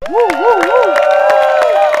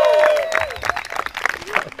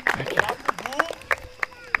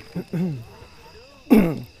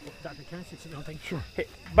Sure. Hey,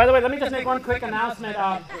 by the way, let me just make one quick announcement.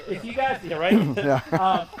 If you guys, yeah, right?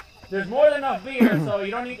 Yeah. There's more than enough beer, so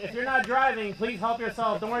you don't need. If you're not driving, please help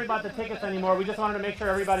yourself. Don't worry about the tickets anymore. We just wanted to make sure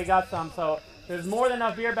everybody got some. So there's more than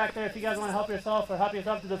enough beer back there if you guys want to help yourself or help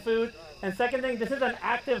yourself to the food. And second thing, this is an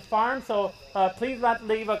active farm, so please not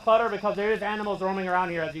leave a clutter because there is animals roaming around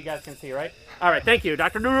here, as you guys can see, right? All right, thank you,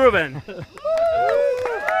 Dr. Rubin.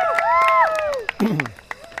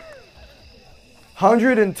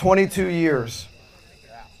 122 years.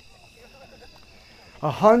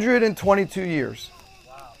 122 years.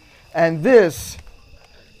 And this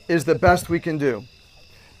is the best we can do.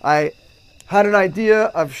 I had an idea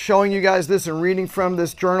of showing you guys this and reading from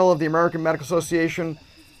this journal of the American Medical Association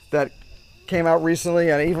that came out recently.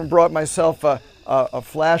 And I even brought myself a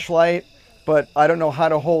flashlight, but I don't know how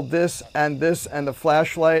to hold this and the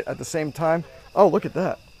flashlight at the same time. Oh, look at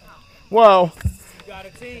that. Whoa.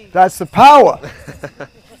 That's the power.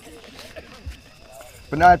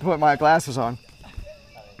 But now I have to put my glasses on.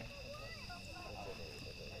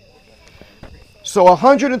 So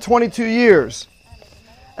 122 years.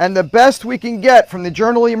 And the best we can get from the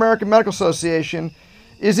Journal of the American Medical Association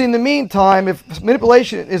is, in the meantime, if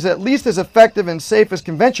manipulation is at least as effective and safe as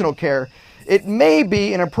conventional care, it may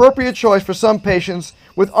be an appropriate choice for some patients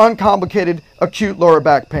with uncomplicated acute lower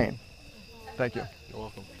back pain. Thank you. You're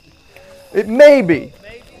welcome. It may be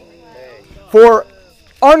for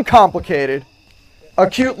uncomplicated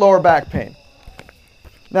acute lower back pain.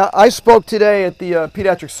 Now, I spoke today at the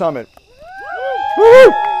Pediatric Summit.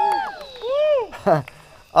 Woo!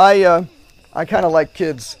 I kind of like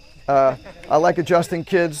kids. I like adjusting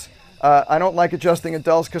kids. I don't like adjusting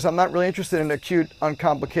adults because I'm not really interested in acute,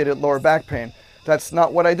 uncomplicated lower back pain. That's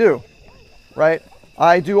not what I do, right?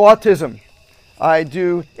 I do autism. I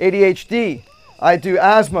do ADHD. I do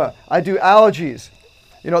asthma. I do allergies.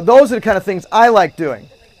 You know, those are the kind of things I like doing.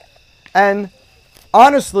 And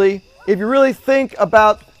honestly, if you really think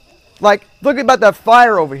about, like, look about that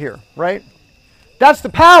fire over here, right? That's the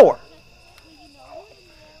power,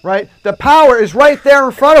 right? The power is right there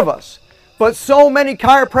in front of us. But so many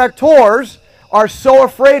chiropractors are so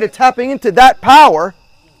afraid of tapping into that power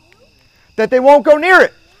that they won't go near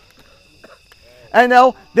it. And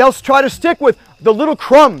they'll try to stick with the little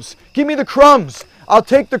crumbs. Give me the crumbs. I'll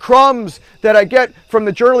take the crumbs that I get from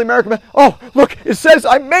the Journal of the American Medical. Oh, look, it says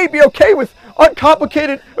I may be okay with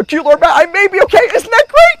uncomplicated acute lower back. I may be okay. Isn't that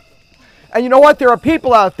great? And you know what? There are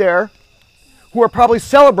people out there who are probably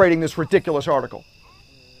celebrating this ridiculous article.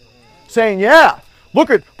 Saying, yeah, look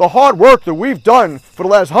at the hard work that we've done for the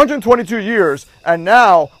last 122 years, and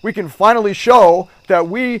now we can finally show that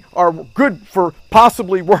we are good for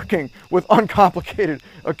possibly working with uncomplicated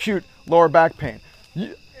acute lower back pain.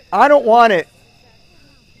 I don't want it.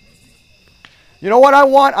 You know what I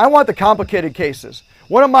want? I want the complicated cases.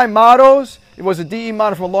 One of my mottos, it was a DE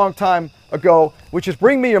motto from a long time ago, which is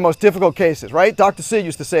bring me your most difficult cases, right? Dr. Sid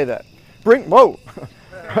used to say that. Whoa.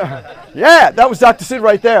 Yeah, that was Dr. Sid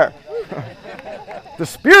right there. The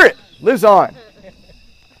spirit lives on.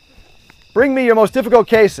 Bring me your most difficult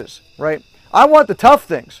cases, right? I want the tough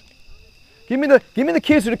things. Give me the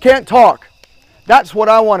kids who can't talk. That's what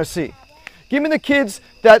I want to see. Give me the kids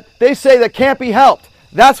that they say that can't be helped.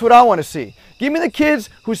 That's what I want to see. Give me the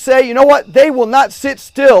kids who say, you know what, they will not sit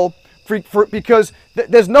still because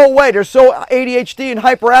there's no way. They're so ADHD and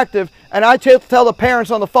hyperactive. And I tell the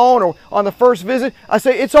parents on the phone or on the first visit, I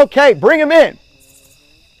say, it's okay, bring them in.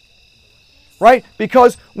 Right?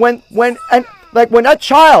 Because when that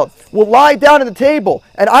child will lie down at the table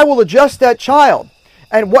and I will adjust that child,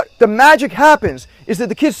 and what the magic happens is that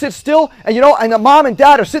the kids sit still, and and the mom and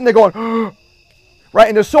dad are sitting there going, right?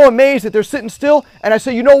 And they're so amazed that they're sitting still. And I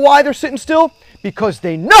say, you know why they're sitting still? Because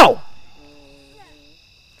they know.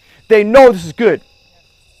 They know this is good.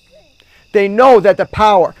 They know that that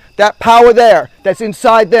power there that's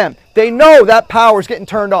inside them, they know that power is getting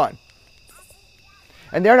turned on.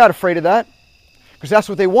 And they're not afraid of that. Because that's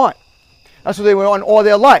what they want. That's what they want all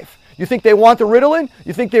their life. You think they want the Ritalin?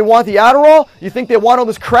 You think they want the Adderall? You think they want all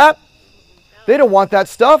this crap? They don't want that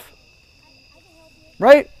stuff.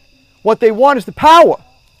 Right? What they want is the power.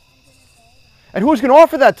 And who's going to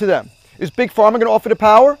offer that to them? Is Big Pharma going to offer the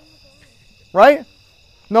power? Right?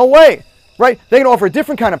 No way. Right? They're going to offer a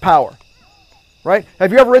different kind of power. Right?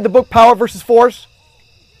 Have you ever read the book Power versus Force?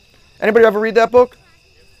 Anybody ever read that book?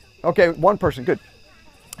 Okay, one person. Good.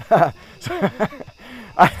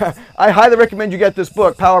 I highly recommend you get this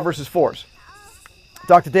book, Power versus Force.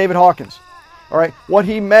 Dr. David Hawkins. All right, what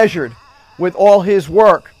he measured with all his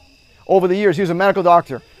work over the years. He was a medical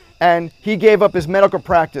doctor, and he gave up his medical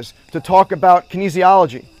practice to talk about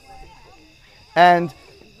kinesiology. And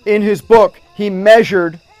in his book, he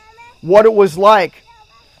measured what it was like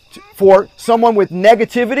for someone with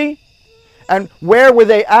negativity, and where were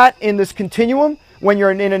they at in this continuum when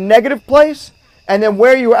you're in a negative place, and then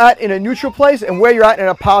where you're at in a neutral place, and where you're at in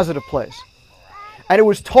a positive place. And it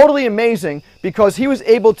was totally amazing because he was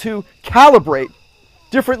able to calibrate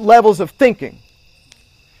different levels of thinking.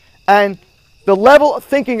 And the level of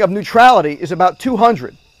thinking of neutrality is about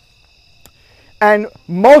 200. And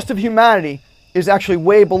most of humanity is actually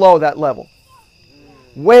way below that level.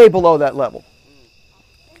 Way below that level.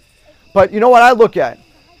 But you know what I look at?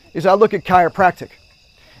 Is I look at chiropractic.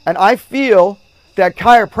 And I feel that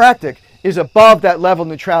chiropractic is above that level of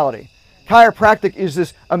neutrality. Chiropractic is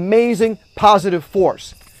this amazing positive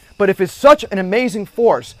force. But if it's such an amazing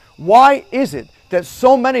force, why is it that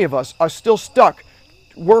so many of us are still stuck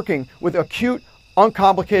working with acute,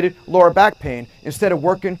 uncomplicated lower back pain instead of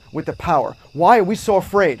working with the power? Why are we so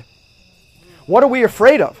afraid? What are we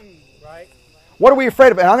afraid of? What are we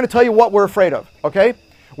afraid of? And I'm going to tell you what we're afraid of, okay?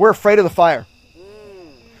 We're afraid of the fire.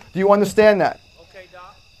 Do you understand that? Okay,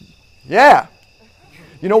 Doc. Yeah.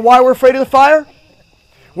 You know why we're afraid of the fire?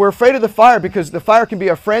 We're afraid of the fire because the fire can be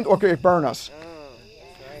our friend or it can burn us.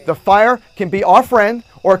 The fire can be our friend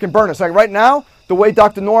or it can burn us. Like right now, the way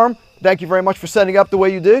Dr. Norm, thank you very much for setting up the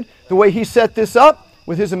way you did, the way he set this up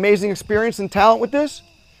with his amazing experience and talent with this,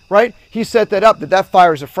 right? He set that up, that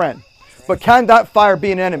fire is a friend. But can that fire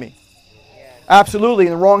be an enemy? Absolutely.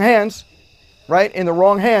 In the wrong hands, right? In the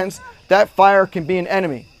wrong hands, that fire can be an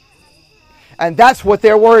enemy. And that's what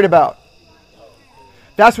they're worried about.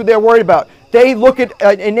 That's what they're worried about. They look at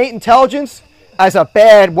innate intelligence as a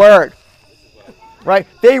bad word, right?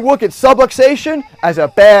 They look at subluxation as a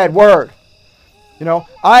bad word. You know,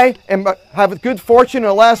 I have a good fortune in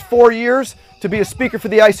the last 4 years to be a speaker for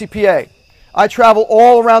the ICPA. I travel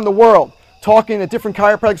all around the world talking at different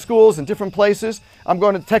chiropractic schools and different places. I'm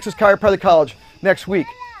going to Texas Chiropractic College next week.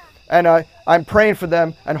 And I'm praying for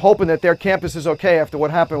them and hoping that their campus is okay after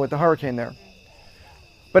what happened with the hurricane there.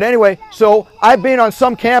 But anyway, so I've been on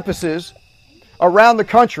some campuses around the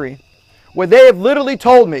country where they have literally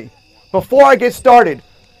told me, before I get started,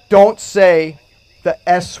 don't say the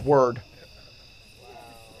S word.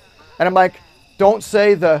 And I'm like, don't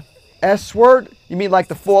say the S word? You mean like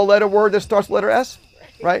the 4-letter word that starts with letter S?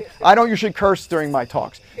 Right? I don't usually curse during my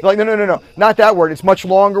talks. They're like, no, not that word. It's a much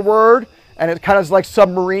longer word, and it kind of is like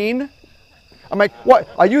submarine. I'm like, what?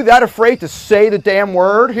 Are you that afraid to say the damn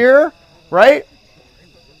word here? Right?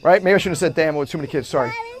 Right? Maybe I shouldn't have said damn with too many kids.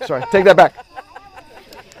 Sorry. Take that back.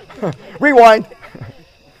 Rewind.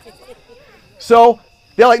 So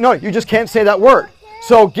they're like, no, you just can't say that word.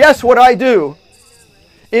 So guess what I do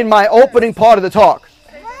in my opening part of the talk?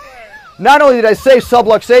 Not only did I say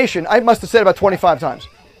subluxation, I must have said it about 25 times.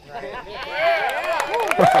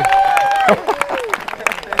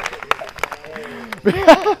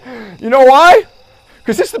 You know why?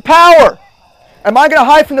 Because it's the power. Am I going to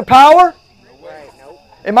hide from the power?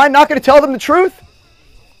 Am I not going to tell them the truth?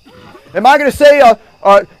 Am I going to say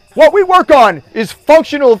what we work on is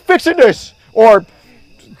functional fixedness or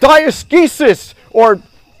diaskesis or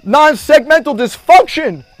non-segmental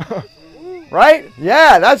dysfunction? Right?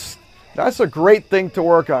 Yeah, that's a great thing to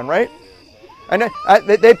work on, right? And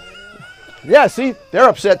yeah, see, they're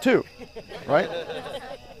upset too, right?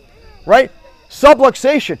 Right?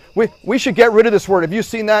 Subluxation. We should get rid of this word. Have you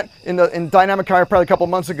seen that in Dynamic Chiropractic a couple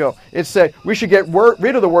months ago? It said we should get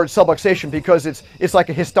rid of the word subluxation because it's like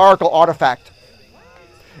a historical artifact.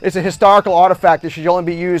 It's a historical artifact that should only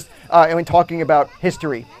be used when talking about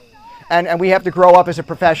history. And we have to grow up as a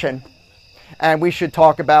profession. And we should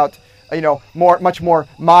talk about, much more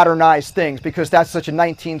modernized things because that's such a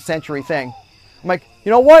 19th century thing. I'm like,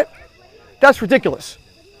 you know what? That's ridiculous.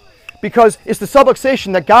 Because it's the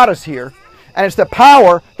subluxation that got us here. And it's the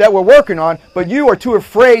power that we're working on, but you are too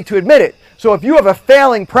afraid to admit it. So if you have a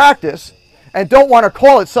failing practice and don't want to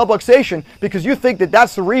call it subluxation because you think that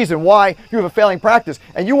that's the reason why you have a failing practice,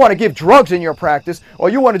 and you want to give drugs in your practice, or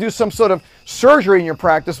you want to do some sort of surgery in your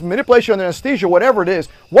practice, manipulation under anesthesia, whatever it is,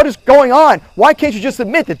 what is going on? Why can't you just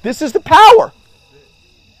admit that this is the power?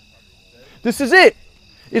 This is it.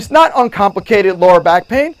 It's not uncomplicated lower back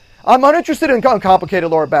pain. I'm uninterested in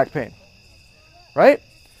uncomplicated lower back pain. Right?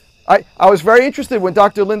 I was very interested when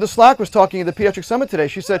Dr. Linda Slack was talking at the Pediatric Summit today.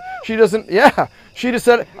 She said she just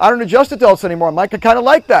said, I don't adjust adults anymore. I'm like, I kind of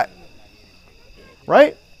like that.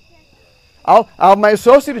 Right? I'll have my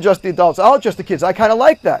associate adjust the adults. I'll adjust the kids. I kind of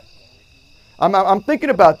like that. I'm thinking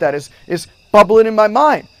about that. It's bubbling in my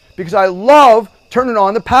mind because I love turning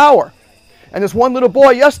on the power. And this one little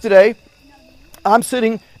boy yesterday,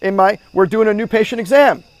 we're doing a new patient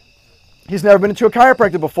exam. He's never been into a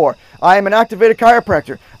chiropractor before. I am an activated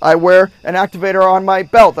chiropractor. I wear an activator on my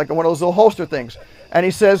belt, like one of those little holster things. And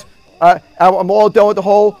he says, I'm all done with the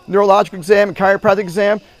whole neurological exam and chiropractic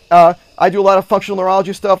exam. I do a lot of functional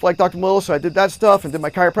neurology stuff like Dr. Melillo, so I did that stuff and did my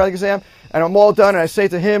chiropractic exam. And I'm all done, and I say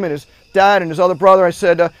to him and his dad and his other brother, I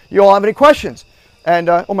said, you all have any questions? And,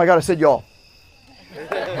 oh my God, I said y'all.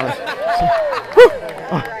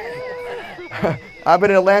 I've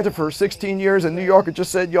been in Atlanta for 16 years, and New York had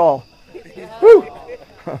just said y'all. Woo!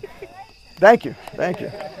 Thank you.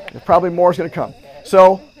 There's probably more is going to come.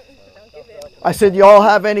 So I said, y'all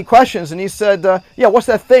have any questions? And he said, yeah, what's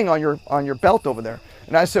that thing on your belt over there?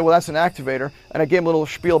 And I said, well, that's an activator. And I gave him a little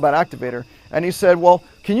spiel about activator. And he said, well,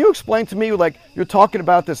 can you explain to me, like, you're talking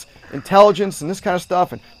about this intelligence and this kind of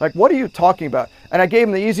stuff, and like, what are you talking about? And I gave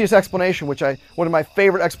him the easiest explanation, one of my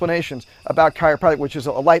favorite explanations about chiropractic, which is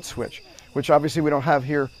a light switch, which obviously we don't have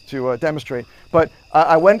here to demonstrate. But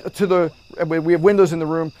I went to we have windows in the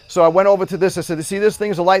room, so I went over to this. I said, see, this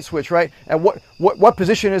thing is a light switch, right? And what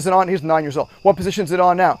position is it on? He's 9 years old. What position is it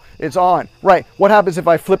on now? It's on, right? What happens if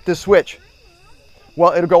I flip this switch?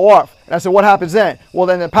 Well, it'll go off. And I said, what happens then? Well,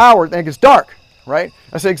 then the power, then it gets dark, right?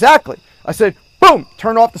 I said, exactly. I said, boom,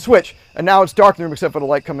 turn off the switch. And now it's dark in the room except for the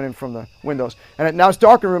light coming in from the windows. And now it's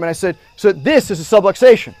dark in the room, and I said, so this is a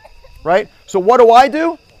subluxation, right? So what do I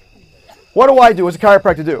do? What do I do as a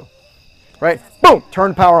chiropractor do? Right? Boom,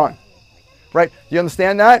 turn the power on. Right? You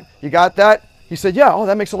understand that? You got that? He said, yeah, oh,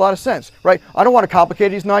 that makes a lot of sense. Right? I don't want to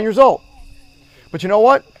complicate it. He's 9 years old. But you know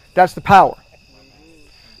what? That's the power.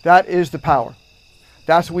 That is the power.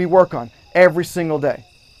 That's what we work on every single day.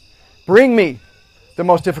 Bring me the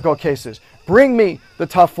most difficult cases. Bring me the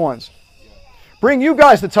tough ones. Bring you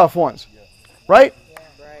guys the tough ones. Right?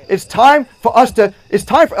 It's time for us to,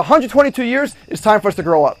 122 years, it's time for us to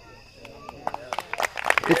grow up.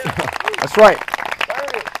 That's right.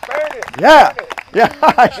 Burn it. Yeah.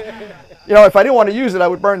 Yeah. You know, if I didn't want to use it, I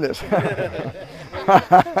would burn this.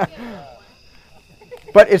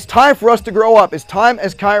 But it's time for us to grow up. It's time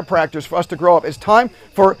as chiropractors for us to grow up. It's time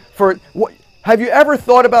for have you ever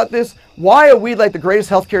thought about this? Why are we like the greatest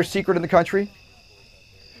healthcare secret in the country?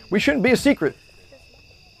 We shouldn't be a secret.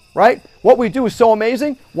 Right? What we do is so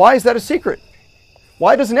amazing. Why is that a secret?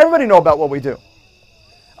 Why doesn't everybody know about what we do?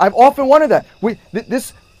 I've often wondered that.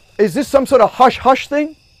 Is this some sort of hush-hush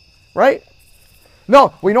thing? Right?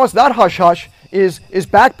 No, we know it's not hush-hush, is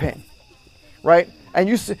back pain. Right?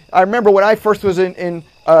 And I remember when I first was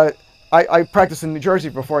I practiced in New Jersey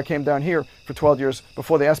before I came down here for 12 years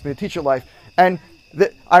before they asked me to teach at Life. And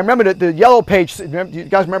I remember the Yellow Page. Do you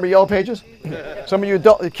guys remember Yellow Pages? Some of you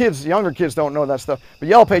younger kids don't know that stuff. But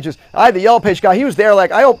Yellow Pages, I had the Yellow Page guy. He was there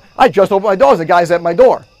like, I just opened my doors. The guy's at my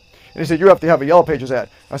door. And he said, you have to have a Yellow Pages ad.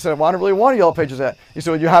 I said, well, I don't really want a Yellow Pages ad. He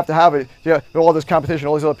said, well, you have to have it. Yeah, all this competition,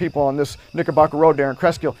 all these other people on this Knickerbocker Road there in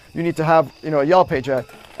Cresskill. You need to have, a Yellow Page ad.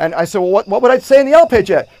 And I said, well, what would I say in the Yellow Page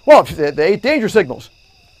ad? Well, the 8 danger signals.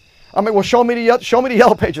 I mean, well, show me the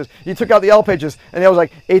Yellow Pages. He took out the Yellow Pages, and there was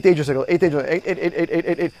like 8 danger signals, 8 danger,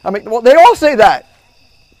 8. I mean, well, they all say that.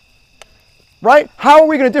 Right? How are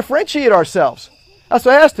we going to differentiate ourselves? That's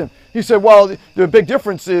what I asked him. He said, well, the big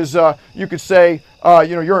difference is you could say,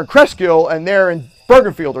 you're in Cresskill and they're in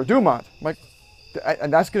Bergenfield or Dumont. I'm like,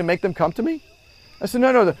 and that's going to make them come to me? I said,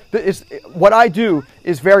 no. What I do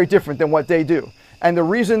is very different than what they do. And the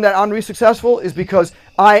reason that I'm going to be successful is because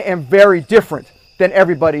I am very different than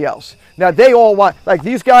everybody else. Now, they all want, like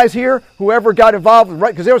these guys here, whoever got involved,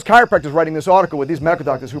 right? Because there was chiropractors writing this article with these medical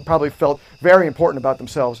doctors who probably felt very important about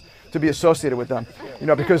themselves to be associated with them,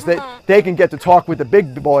 because they can get to talk with the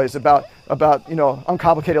big boys about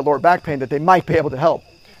uncomplicated lower back pain that they might be able to help,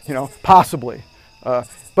 possibly.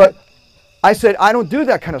 But I said, I don't do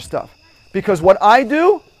that kind of stuff because what I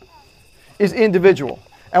do is individual.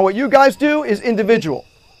 And what you guys do is individual,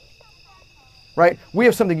 right? We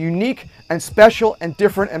have something unique and special and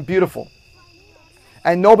different and beautiful.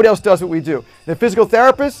 And nobody else does what we do. The physical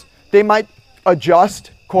therapists, they might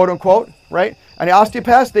adjust, quote unquote, right? And the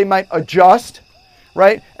osteopaths, they might adjust,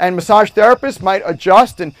 right? And massage therapists might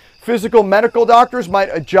adjust, and physical medical doctors might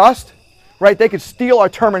adjust, right? They could steal our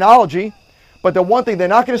terminology, but the one thing they're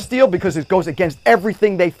not going to steal because it goes against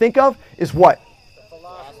everything they think of is what?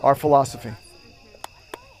 Our philosophy.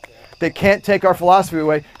 They can't take our philosophy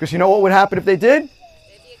away because you know what would happen if they did?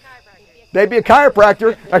 They'd be a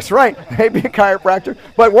chiropractor. That's right. They'd be a chiropractor.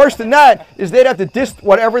 But worse than that is they'd have to diss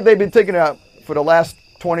whatever they've been taking out for the last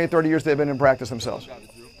 20 or 30 years they've been in practice themselves.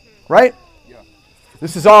 Right?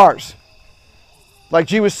 This is ours. Like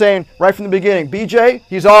G was saying right from the beginning, BJ,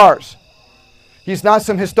 he's ours. He's not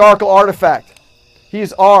some historical artifact.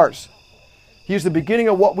 He's ours. He's the beginning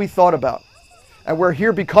of what we thought about. And we're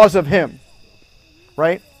here because of him.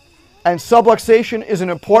 Right? And subluxation is an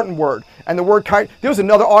important word. And the word there was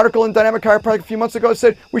another article in Dynamic Chiropractic a few months ago that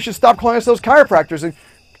said we should stop calling ourselves chiropractors and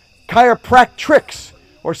chiropractrix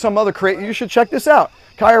or some other you should check this out.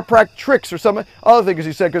 Chiropractrix or some other thing, as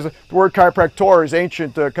he said, because the word chiropractor is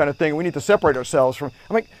ancient kind of thing. We need to separate ourselves from.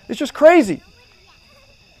 I'm like, it's just crazy.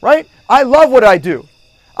 Right? I love what I do.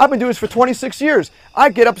 I've been doing this for 26 years. I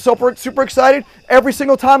get up super excited every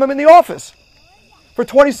single time I'm in the office for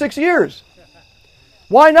 26 years.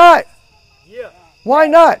 Why not? Yeah. Why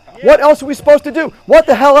not? Yeah. What else are we supposed to do? What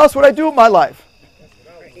the hell else would I do with my life?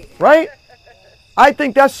 Right? I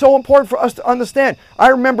think that's so important for us to understand. I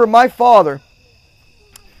remember my father,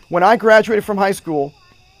 when I graduated from high school,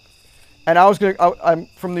 and I'm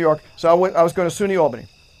from New York, so I was going to SUNY Albany.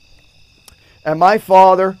 And my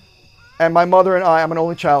father and my mother and I'm an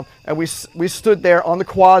only child, and we stood there on the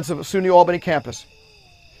quads of SUNY Albany campus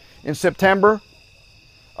in September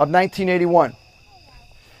of 1981.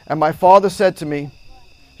 And my father said to me,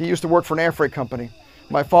 he used to work for an air freight company.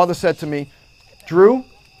 My father said to me, Drew,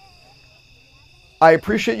 I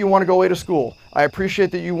appreciate you want to go away to school. I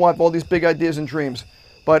appreciate that you want all these big ideas and dreams.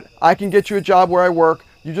 But I can get you a job where I work.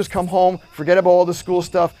 You just come home, forget about all the school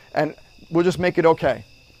stuff, and we'll just make it okay.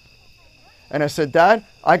 And I said, Dad,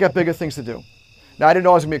 I got bigger things to do. Now, I didn't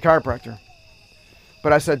know I was going to be a chiropractor.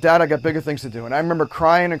 But I said, Dad, I got bigger things to do. And I remember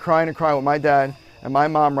crying and crying and crying with my dad and my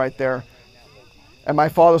mom right there. And my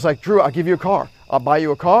father was like, Drew, I'll give you a car. I'll buy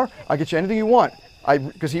you a car. I'll get you anything you want.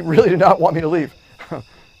 Because he really did not want me to leave.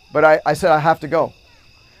 But I said, I have to go.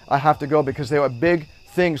 I have to go because there were big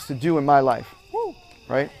things to do in my life.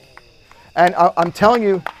 Right? And I'm telling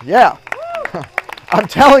you, yeah. I'm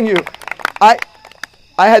telling you, I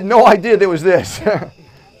had no idea there was this.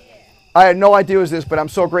 I had no idea it was this, but I'm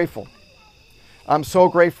so grateful. I'm so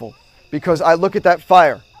grateful because I look at that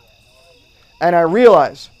fire and I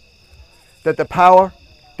realize that the power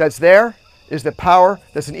that's there is the power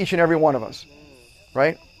that's in each and every one of us,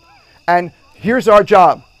 right? And here's our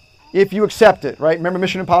job, if you accept it, right? Remember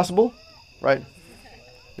Mission Impossible, right?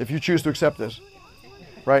 If you choose to accept this,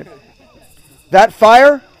 right? That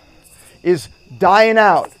fire is dying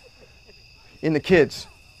out in the kids.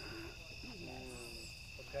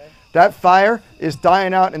 That fire is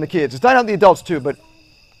dying out in the kids. It's dying out in the adults too, but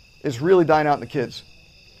it's really dying out in the kids.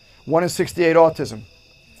 1 in 68 autism,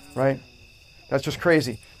 right? That's just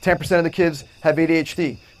crazy. 10% of the kids have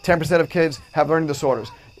ADHD. 10% of kids have learning disorders.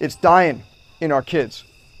 It's dying in our kids.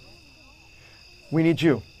 We need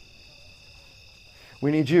you.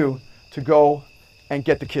 We need you to go and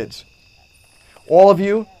get the kids. All of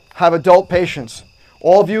you have adult patients.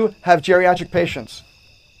 All of you have geriatric patients.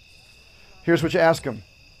 Here's what you ask them.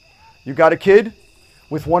 You got a kid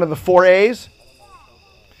with one of the 4 A's?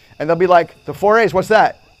 And they'll be like, the 4 A's, what's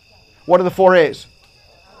that? What are the 4 A's?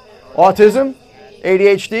 Autism,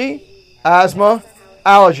 ADHD, asthma,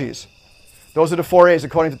 allergies. Those are the 4 A's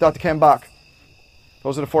according to Dr. Ken Bach.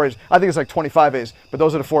 Those are the 4 A's. I think it's like 25 A's, but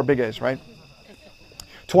those are the 4 big A's, right?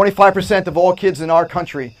 25% of all kids in our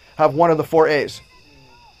country have one of the 4 A's.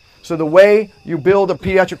 So the way you build a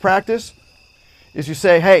pediatric practice is you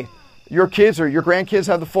say, hey, your kids or your grandkids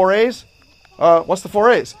have the 4 A's. What's the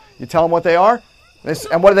 4 A's? You tell them what they are,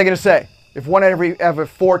 and what are they going to say? If one every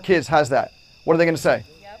 4 kids has that, what are they going to say?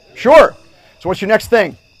 Yep. Sure. So what's your next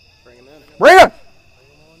thing? Bring them in. Bring them.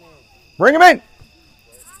 Bring them in.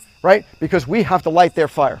 Right? Because we have to light their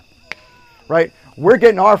fire. Right? We're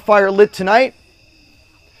getting our fire lit tonight.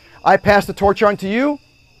 I pass the torch on to you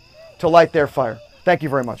to light their fire. Thank you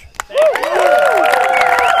very much.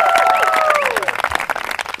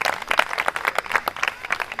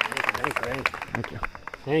 Thank you.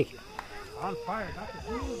 Thank you. On fire,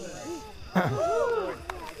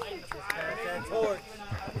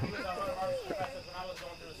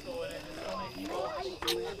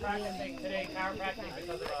 practicing today chiropractic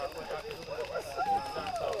because of what Dr. Hubler has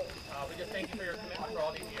done. So we just thank you for your commitment for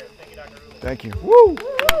all these years. Thank you, Dr. Hubler. Thank you. Woo!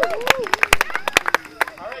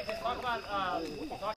 All right, just talk about